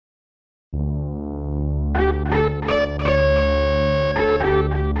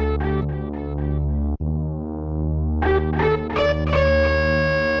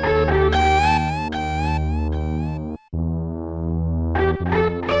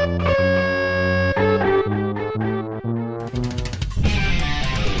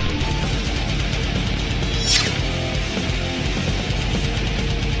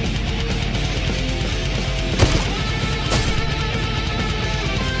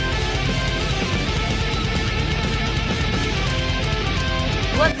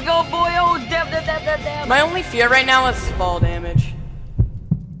My only fear right now is fall damage.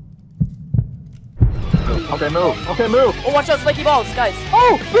 Okay, move. Okay, move. Oh, watch out, spiky balls, guys.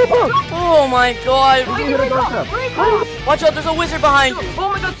 Oh, super. Oh my god. Oh, Watch out, there's a wizard behind you. Oh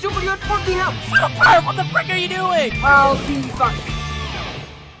my god, Super, you're at 14 health! Super, what the frick are you doing? I'll be fine.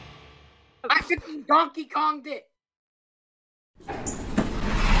 I freaking Donkey Konged it!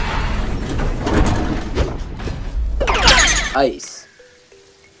 Ice.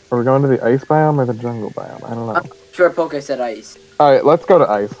 Are we going to the ice biome or the jungle biome? I don't know. Sure, Poke said ice. Alright, let's go to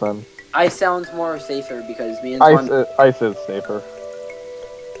ice then. Ice sounds more safer because me and Ice, Swan... ice is safer.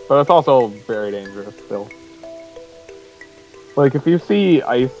 But it's also very dangerous still. Like, if you see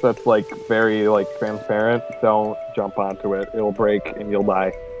ice that's, like, very, like, transparent, don't jump onto it. It'll break and you'll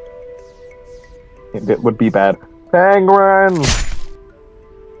die. It would be bad. Penguin!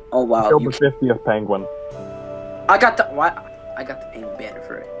 Oh wow. Killed the 50th penguin. I got the... What? I got the penguin banner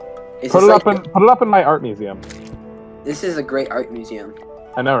for it. Is Put this it up in my art museum. This is a great art museum.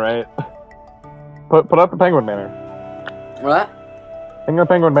 I know, right? Put up the penguin banner. What? Hang the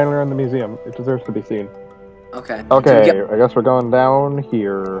penguin banner in the museum. It deserves to be seen. Okay. Okay, I guess we're going down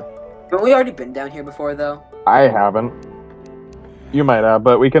here. Haven't we already been down here before, though? I haven't. You might have,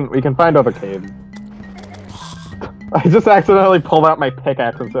 but we can find other caves. I just accidentally pulled out my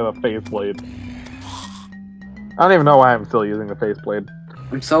pickaxe instead of faceblade. I don't even know why I'm still using the faceblade.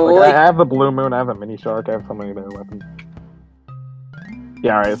 I'm so like, I have the blue moon, I have a mini shark, I have so many better weapons.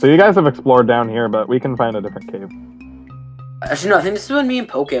 Yeah, alright, so you guys have explored down here, but we can find a different cave. Actually, no, I think this is when me and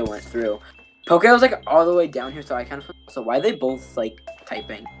Poke went through. Poke was like all the way down here, so I kind of... So why are they both like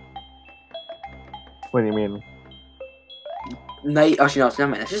typing? What do you mean? Night. Actually, no, it's not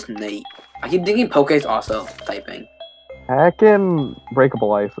mine. It's just night. I keep thinking Poke is also typing. Heckin'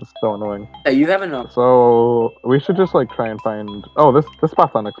 breakable ice is so annoying. Hey, you have enough. So we should just like try and find. Oh, this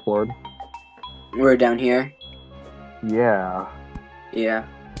spot's unexplored. We're down here. Yeah. Yeah.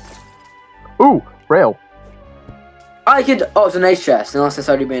 Ooh, rail. I could. Oh, it's a nice chest. Unless it's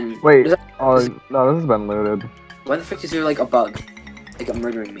already been. Wait. Oh no, this has been looted. Why the frick is there like a bug? Like a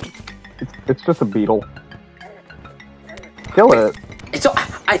murdering me. It's just a beetle. Kill it. It's so.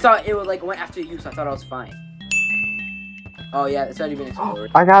 I thought it would like went after you, so I thought I was fine. Oh yeah, it's already been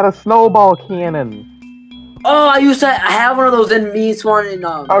explored. I got a snowball cannon. Oh, I used to have one of those in me, Swan, and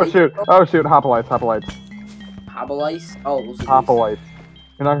Oh shoot! Oh shoot! Hoplites! Hoplites! Hobble-ice? Oh, those are Hoplites.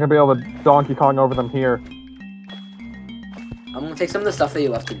 You're not gonna be able to Donkey Kong over them here. I'm gonna take some of the stuff that you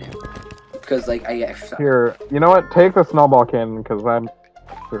left in there, because like I get extra stuff. Here, you know what? Take the snowball cannon, because I'm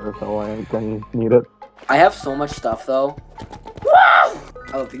sure as hell I can need it. I have so much stuff though. Wow!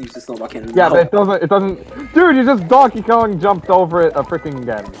 I don't think you use the snowball cannon. Yeah, No. but it doesn't. Dude, you just Donkey Kong jumped over it a freaking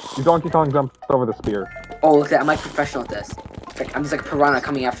again. You Donkey Kong jumped over the spear. Oh, look at that! I'm like professional at this. Like, I'm just like a piranha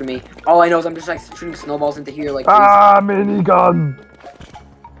coming after me. All I know is I'm just like shooting snowballs into here like. Ah, minigun!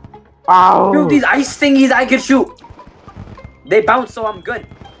 Ow! Dude, these ice thingies I could shoot. They bounce, so I'm good.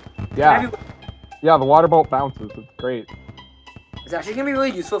 Yeah. Yeah, the water bolt bounces. It's great. It's actually gonna be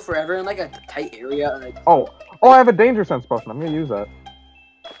really useful forever in like a tight area. Like, Oh, I have a danger sense potion. I'm gonna use that.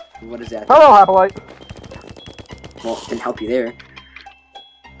 what is that? Hello, Hoplite. Well, it didn't help you there.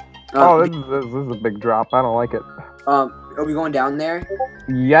 Oh, this is a big drop. I don't like it. Are we going down there?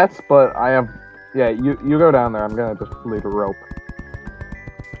 Yes, but I have. Yeah, you go down there. I'm gonna just leave a rope.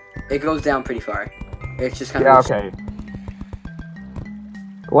 It goes down pretty far. It's just kind Yeah, of. okay.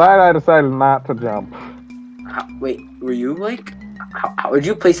 Glad I decided not to jump. Wait, were you like? How would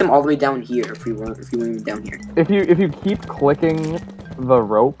you place them all the way down here if you weren't even down here? If you keep clicking the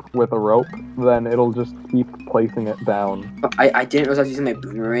rope with a rope, then it'll just keep placing it down. I didn't realize I was using my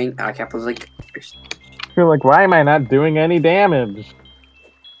boomerang. I kept was like. You're like, why am I not doing any damage?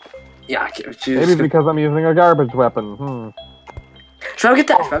 Yeah, I kept. Maybe because I'm using a garbage weapon. Try to get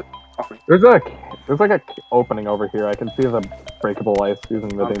that. There's like a opening over here. I can see the breakable ice using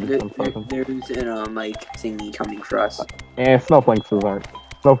the danger sense potion. There's an like thingy coming for us. Snowflakes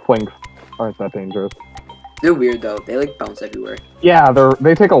aren't that dangerous. They're weird though. They like bounce everywhere. Yeah,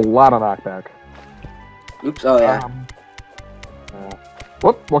 they take a lot of knockback. Oops. Oh yeah.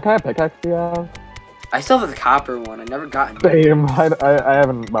 What kind of pickaxe do you have? I still have the copper one. I never gotten. Same. I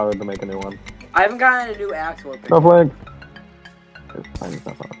haven't bothered to make a new one. I haven't gotten a new axe or. Snowflakes.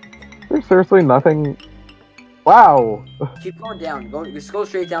 There's seriously nothing. Wow. Keep going down. Just go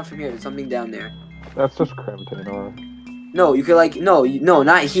straight down from here. There's something down there. That's just Crimson. No, you could like no,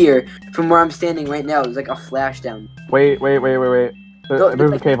 not here. From where I'm standing right now, there's like a flash down. Wait.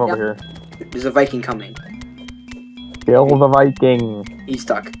 There's a cave over here. There's a Viking coming. Kill the Viking. He's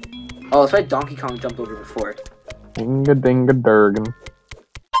stuck. Oh, that's why Donkey Kong jumped over before. Dinga dinga durgan.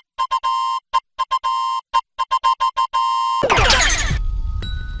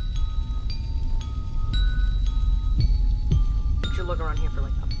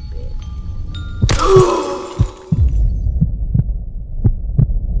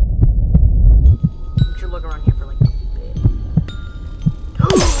 You should look around here for like a bit.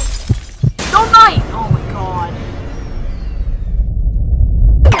 Don't die! Oh my god.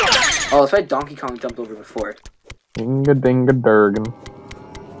 Oh, that's why Donkey Kong jumped over before. Dinga dinga durgan.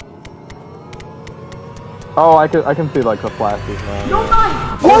 Oh, I can see like the flashes now. Don't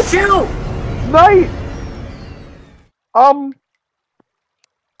die! Oh shoot! Night.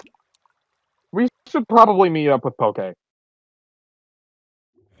 We should probably meet up with Poke.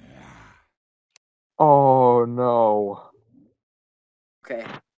 Oh no. Okay.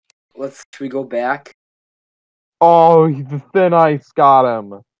 Should we go back? Oh, the thin ice got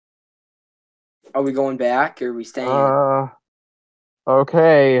him. Are we going back or are we staying?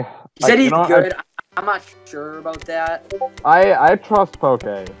 Okay. He said he's you know, good. I'm not sure about that. I trust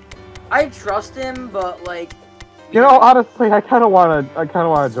Poke. I trust him, but like. You know, honestly, I kind of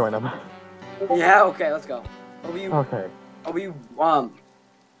wanna join him. Yeah. Okay. Let's go. Okay. Are we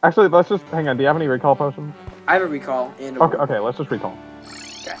Actually, let's just hang on. Do you have any recall potions? I have a recall and a Okay, let's just recall.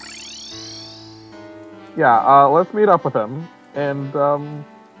 Okay. Yeah, let's meet up with him, and,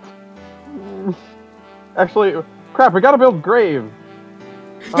 actually, crap, we gotta build graves!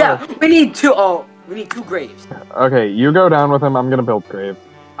 Yeah, we need two graves. Okay, you go down with him, I'm gonna build graves.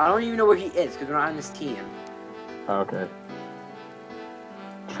 I don't even know where he is, because we're not on this team. Okay.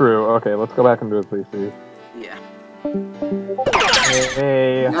 True, okay, let's go back and do a CC. Yeah.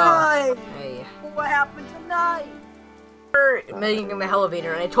 Hey. Night! Hey. What happened tonight? We're making the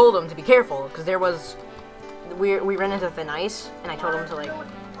elevator, and I told him to be careful, because there was... We ran into thin ice, and I told him to, like...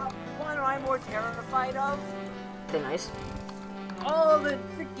 What am I more terrified of? Thin ice? All the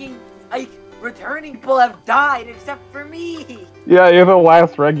freaking returning people have died except for me. Yeah, you're the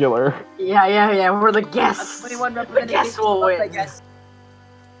last regular. Yeah, we're the guests! 21 The guests will win! I guess.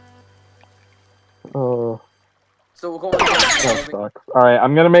 Oh, So we're going that sucks. Alright,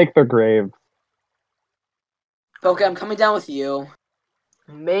 I'm gonna make the graves. Okay, I'm coming down with you.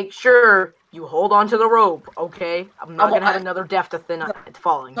 Make sure you hold on to the rope, okay? I'm not gonna have another death to thin ice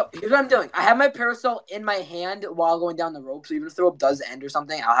falling. So here's what I'm doing. I have my parasol in my hand while going down the rope, so even if the rope does end or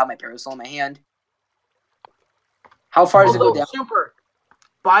something, I'll have my parasol in my hand. How far does it go down? Super.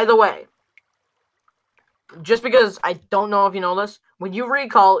 By the way, just because I don't know if you know this, when you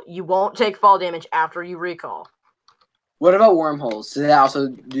recall, you won't take fall damage after you recall. What about wormholes? Does that also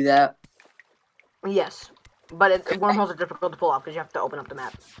do that? Yes. But wormholes are difficult to pull off because you have to open up the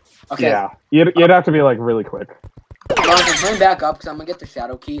map. Okay. Yeah, you'd have to be, like, really quick. Well, I'm coming back up because I'm going to get the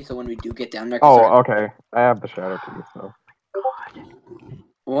shadow key, so when we do get down there... Oh, okay. I have the shadow key, so...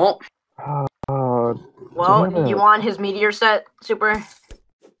 Well... Well, you want his meteor set, Super?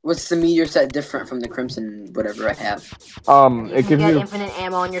 What's the meteor set different from the crimson whatever I have? It gives you infinite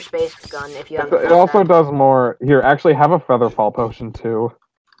ammo on your space gun if you have. It also does more. Here, actually, have a featherfall potion too.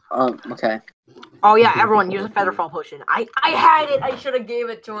 Okay. Oh yeah, everyone use a featherfall potion. I had it. I should have gave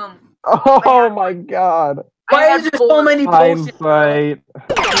it to him. Oh my god. Why is there so many potions? Hindsight.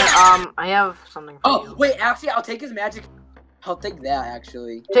 I have something for you. Wait, actually, I'll take his magic. I'll take that,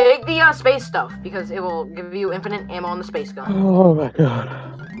 actually. Take the space stuff, because it will give you infinite ammo on the space gun. Oh my god.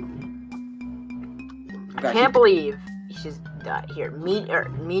 I can't believe she's here.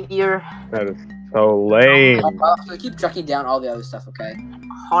 Meteor. That is so lame. So keep tracking down all the other stuff, okay?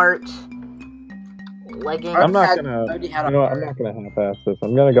 Heart. Leggings. I'm not gonna half-ass this.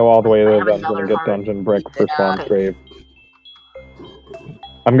 I'm gonna go all the way to the dungeon and get dungeon brick for Swan's grave.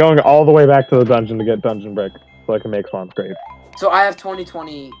 I'm going all the way back to the dungeon to get dungeon brick so I can make Swan's grave. So I have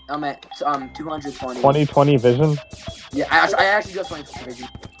 2020. I'm at 220. 2020 vision? Yeah, I actually got 2020 vision,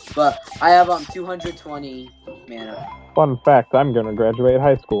 but I have 220 mana. Fun fact: I'm gonna graduate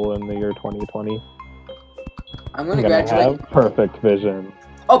high school in the year 2020. I'm gonna graduate. Have perfect vision.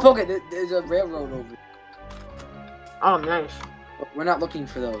 Oh, Poke, there's a railroad over. Oh, nice. We're not looking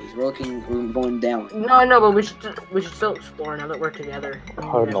for those. We're going down. No, but we should still explore now that we're together.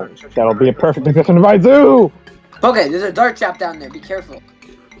 Cardinal. That'll be a perfect position to my zoo. Okay, there's a dart trap down there. Be careful.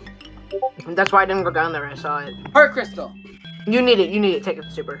 That's why I didn't go down there. I saw it. Heart crystal. You need it. Take it,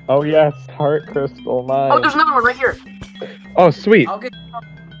 Super. Oh yes, heart crystal. Nice. Oh, there's another one right here. Oh sweet.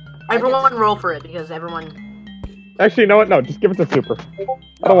 Everyone roll for it because everyone. Actually, you know what? No, just give it to Super.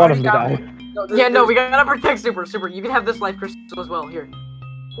 I don't want him to die. No, we gotta protect Super. Super, you can have this life crystal as well. Here.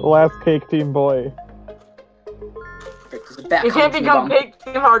 The last cake team boy. You can't become cake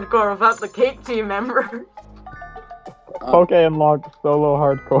team hardcore without the cake team member. Poke unlocked solo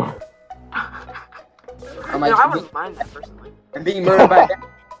hardcore. I wouldn't mind that personally. I'm being murdered by a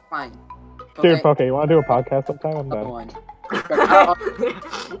fine. Dude, Poke, you wanna do a podcast sometime? I'm done.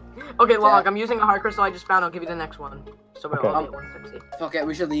 Okay, Log, I'm using a heart crystal I just found. I'll give you the next one. So we're Okay. all at 160. Okay,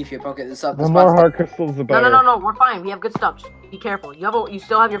 we should leave here. Okay, this up. The more heart crystals, the better. No, we're fine. We have good stuff. Just be careful. You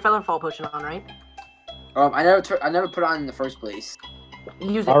still have your featherfall potion on, right? I never put it on in the first place.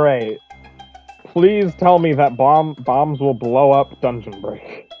 Use it. All right. Please tell me that bombs will blow up Dungeon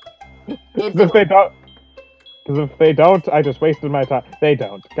Break. It If they don't, because if they don't, I just wasted my time. They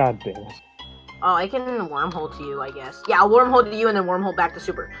don't. God damn it. Oh, I can wormhole to you, I guess. Yeah, I'll wormhole to you and then wormhole back to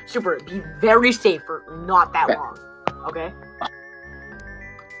Super. Super, be very safe for not that long. Okay?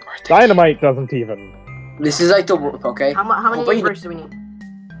 Dynamite doesn't even. This is like the okay. How many bricks do we need?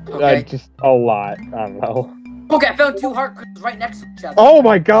 Okay. Just a lot. I don't know. Okay, I found 2 heart crystals right next to each other. Oh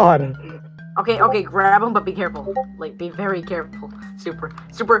my god! Okay, grab them, but be careful. Like, be very careful. Super.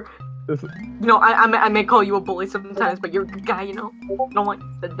 This... You know, I may call you a bully sometimes, but you're a good guy, you know? I don't want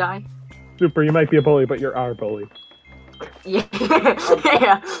you to die. Super, you might be a bully, but you're our bully. Yeah.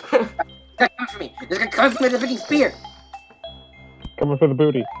 Yeah. This guy coming for me. This guy coming for me with a freaking spear. Coming for the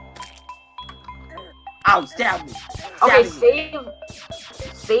booty. Ow, stab me. Okay, Stab me.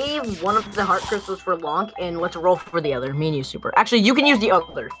 save one of the heart crystals for Lonk, and let's roll for the other. Me and you, Super. Actually, you can use the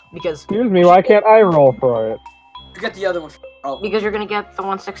other, because... Excuse me, why can't I roll for it? You got the other one. Oh. Because you're gonna get the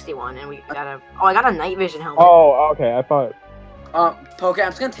 161, and we gotta... Oh, I got a night vision helmet. Oh, okay, I thought... Poke, I'm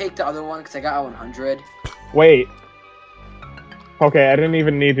just gonna take the other one, because I got a 100. Wait. Okay, I didn't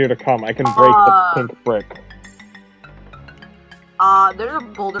even need you to come. I can break the pink brick. There's a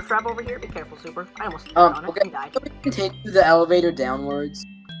boulder trap over here. Be careful, Super. I almost stepped on it okay. and died. We can take the elevator downwards.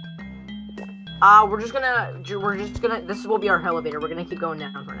 We're just gonna, this will be our elevator. We're gonna keep going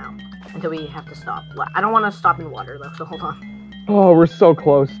down for now. Until we have to stop. I don't want to stop in water, though, so hold on. Oh, we're so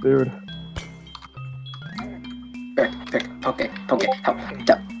close, dude. Okay, help.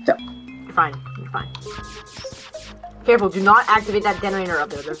 You're fine. Careful, do not activate that detonator up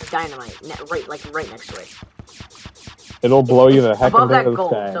there. There's dynamite right next to it. It'll blow you the heck above that out of the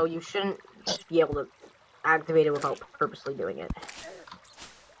gold, sky. so you shouldn't be able to activate it without purposely doing it.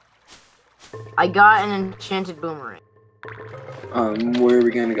 I got an enchanted boomerang. Where are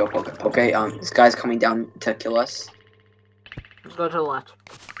we gonna go, Poke? Okay, this guy's coming down to kill us. Let's go to the left.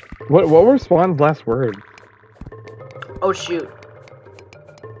 What were Swan's last words? Oh shoot.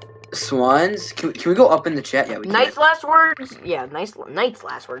 Swans? Can we go up in the chat? Yeah, we can. Knight's last words? Yeah, Knight's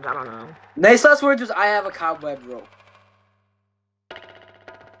last words, I don't know. Knight's last words was, I have a cobweb rope.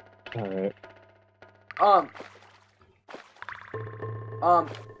 Alright.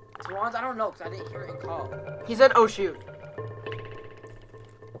 Swans, I don't know, because I didn't hear it call. He said, oh shoot.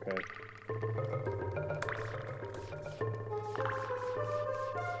 Okay.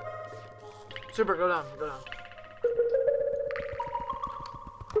 Super, go down.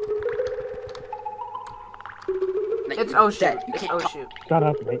 It's oh shoot. It's oh shoot. Shut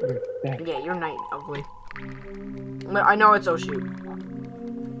up, mate. You're dead. Yeah, you're Knight, ugly. I know it's oh shoot.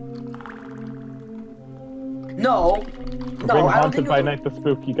 No, Bring I don't Haunted think it by was... Night the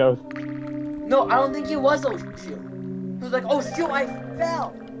spooky ghost. No, I don't think it was oh shoot. He was like, oh shoot, I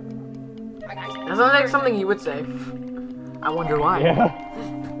fell. That sounds like something you would say. I wonder why. Yeah.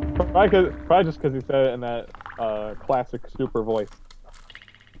 Probably just because he said it in that classic super voice.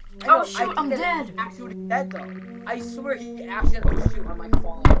 Oh shoot, I'm dead! Actually dead though. I swear he actually said, oh shoot, I'm like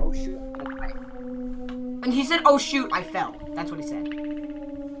falling. Oh shoot. And he said, oh shoot, I fell. That's what he said.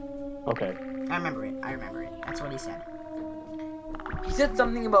 Okay. I remember it. That's what he said. He said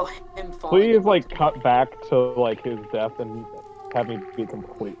something about him falling. Please, like, cut back to, like, his death and have me be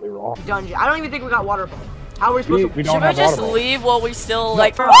completely wrong. Dungeon. I don't even think we got water bubble. How are we supposed to... We don't Should I have just water leave while we still,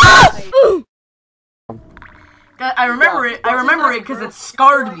 like... I remember it. I remember it because it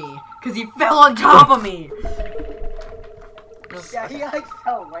scarred me. Because he fell on top of me. Yeah, he like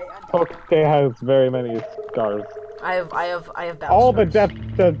fell right on top. Poke has very many scars. I have battle All the scars.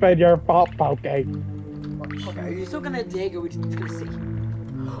 deaths has been your fault, Poke. Okay, are you still gonna dig or are we just gonna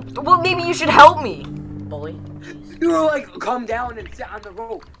see? Well, maybe you should help me, bully. You were like, come down and sit on the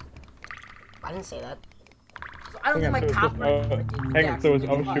rope. I didn't say that. So I don't think my copyright. Hang on, so it was,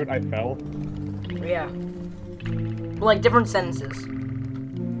 oh shoot, I fell? Yeah. Well, like different sentences.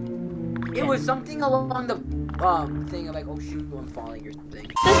 It was something along the thing of like, oh shoot, I'm falling or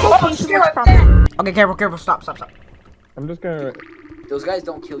something. Okay, careful, stop. I'm just gonna... Those guys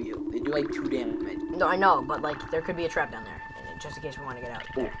don't kill you. They do like 2 damage. No, I know, but like there could be a trap down there, just in case we want to get out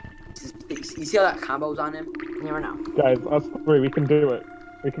there. You see how that combo's on him? You never know. Guys, us three, we can do it.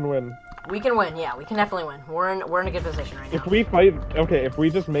 We can win. We can win, yeah, we can definitely win. We're in a good position right now. If we fight... Okay, if we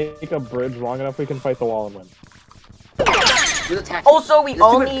just make a bridge long enough, we can fight the wall and win. Also,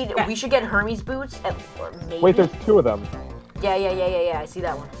 we should get Hermes boots or maybe... Wait, there's 2 of them. Yeah. I see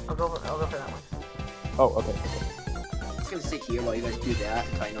that one. I'll go for that one. Oh, okay. I'm just gonna sit here while you guys do that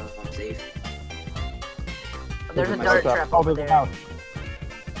until I know I'm safe. There's a my dart trap. trap Oh, over there's a there. house.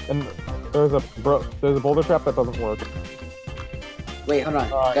 And there's a boulder trap that doesn't work. Wait, hold on.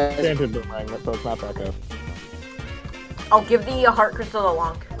 Guys, Enchanted boomerang, so it's not that good. Oh, give the heart crystal to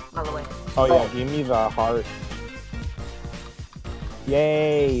Lonk, by the way. Oh yeah, give me the heart.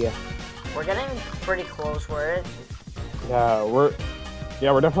 Yay! We're getting pretty close. Yeah, we're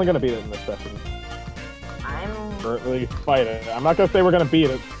definitely gonna beat it in this session. Or at least fight it. I'm not gonna say we're gonna beat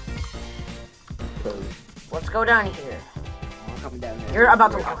it. Let's go down here. I'm coming down there. You're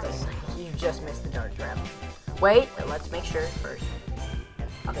about to lock this. You just missed the dart trap. Wait, let's make sure first.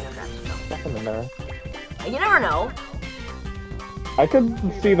 Okay, no traps. No. Nothing in there. You never know. I could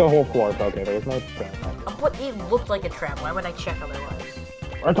see the whole floor, but okay, there was no trap. But it looked like a trap. Why would I check otherwise?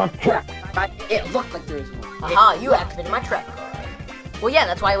 It's a trap! It looked like there was one. Aha, you activated my trap card. Well, yeah,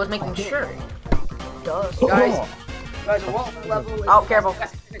 that's why I was making sure. Duh. Guys, what level is Oh, careful.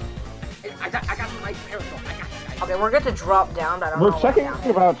 I got my parasol. I got you guys. Okay, we're good to drop down, but I don't know We're what checking down is.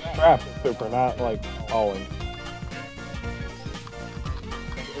 about traps, Super, not like falling.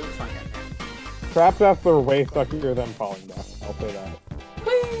 It was fine down there. Traps after way suckier than falling down. I'll say that.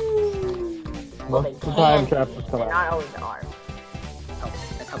 Well, Most they of the time, can. traps just come They're out. not always are.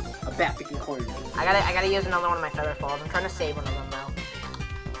 That's how a bat picking corner. I gotta use another one of my feather falls. I'm trying to save one of them though.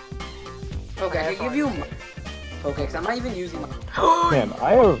 Okay, I can give you. Okay, because I'm not even using my. Man,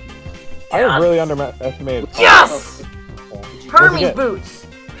 I have really underestimated. Yes! What'd you Hermes get? boots.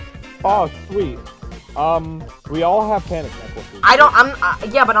 Oh, sweet. We all have panic necklaces.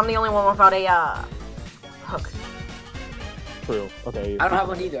 Yeah, but I'm the only one without a hook. True. Okay. I don't have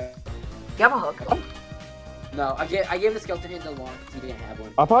one either. You have a hook? No, I gave the skeleton hand to Long because he didn't have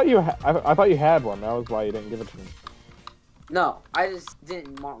one. I thought you had one. That was why you didn't give it to me. No, I just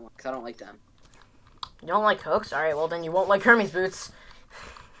didn't want one because I don't like them. You don't like hooks? Alright, well then you won't like Hermes boots.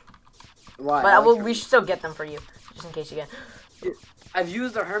 Why? But we should still get them for you, just in case you get. I've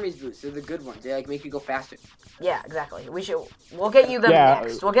used the Hermes boots. They're the good ones. They like make you go faster. Yeah, exactly. We'll get you them Yeah.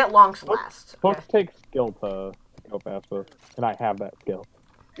 next. We'll get Lonks last. Hooks Okay. take skill to go faster, and I have that skill.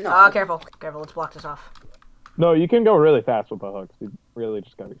 No. Careful. Let's block this off. No, you can go really fast with the hooks. You really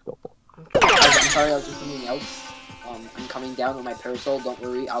just gotta be skillful. I'm sorry, I was just something else. I'm coming down with my parasol. Don't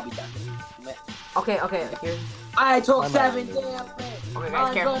worry, I'll be down. Okay. Here. I took I'm 7 out. damage. Okay, guys,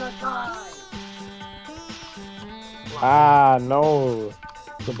 I'm careful. gonna die. Ah, no.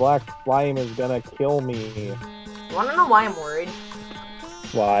 The black slime is gonna kill me. You wanna know why I'm worried?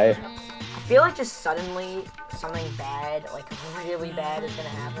 Why? I feel like just suddenly something bad, like really bad, is gonna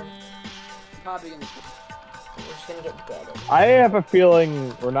happen. Probably gonna. We're just gonna get deaded. I have a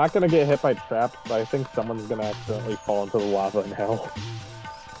feeling we're not gonna get hit by traps, but I think someone's gonna accidentally fall into the lava now.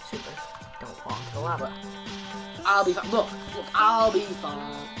 Super. Don't fall into the lava. I'll be fine. Look, I'll be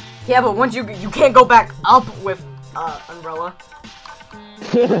fine. Yeah, but once you can't go back up with umbrella.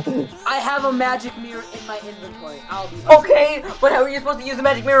 I have a magic mirror in my inventory. I'll be fine. Okay, but how are you supposed to use the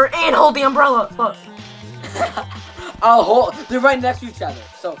magic mirror and hold the umbrella? Fuck. I'll hold. They're right next to each other.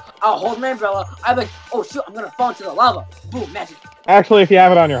 So I'll hold my umbrella. I'm like, oh shoot, I'm gonna fall into the lava. Boom, magic. Actually, if you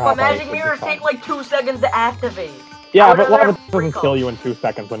have it on your But hotbar, magic it should be mirrors fine. take like 2 seconds to activate. Yeah, would but rather lava have doesn't free kill you in 2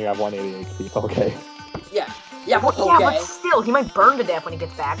 seconds when you have 180 HP. Okay. Yeah, but Yeah, okay. but still, he might burn to death when he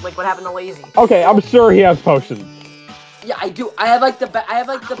gets back, like what happened to Lazy. Okay, I'm sure he has potions. Yeah, I do. I have like the. But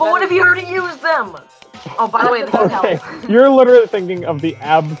what if he already used them? Oh, by the way, this is Okay, help. you're literally thinking of the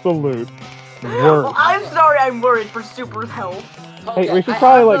absolute Well, worst. I'm sorry, I'm worried for Super's health. Hey, we should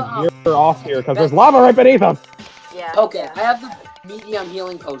probably like gear off here because there's lava right beneath us. Yeah. Okay, I have the medium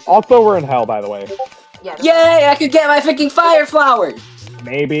healing potion. Also, we're in hell, by the way. Yeah. Yay! I could get my freaking fire flowers.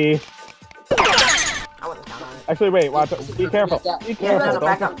 Maybe. I wouldn't count on it. Actually, wait. Watch it. Be careful. Be Yeah, careful. no, Don't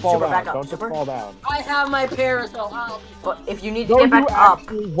back up, just fall Super, down. back up, Don't just Super. fall down. I have my parasol. I'll be But if you need to No, get you back up,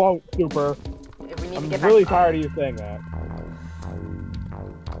 actually won't, Super. if we need I'm to get really back up, tired of you saying that.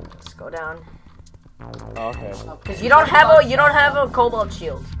 let's go down. Oh, okay. Cause you don't have a cobalt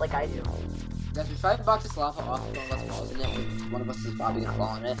shield like I do. Guys, we tried to box this lava off if one of us falls in it. One of us is probably gonna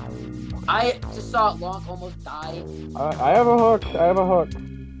fall in it. I just saw Long almost die. I have a hook. I have a hook.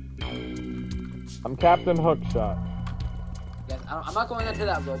 I'm Captain Hookshot. Guys, I'm not going into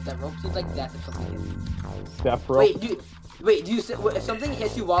that rope. That rope seems like death if something hits you. Death rope. Wait, do you if something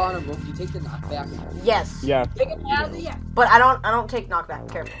hits you while on a rope, do you take the knockback? Yes. Yeah. Take it as a yes. But I don't take knockback.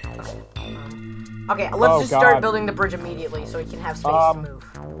 Careful. Okay. Okay, let's Oh, just start God. building the bridge immediately so we can have space to move.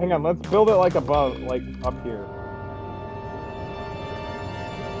 Hang on. Let's build it like above, like up here.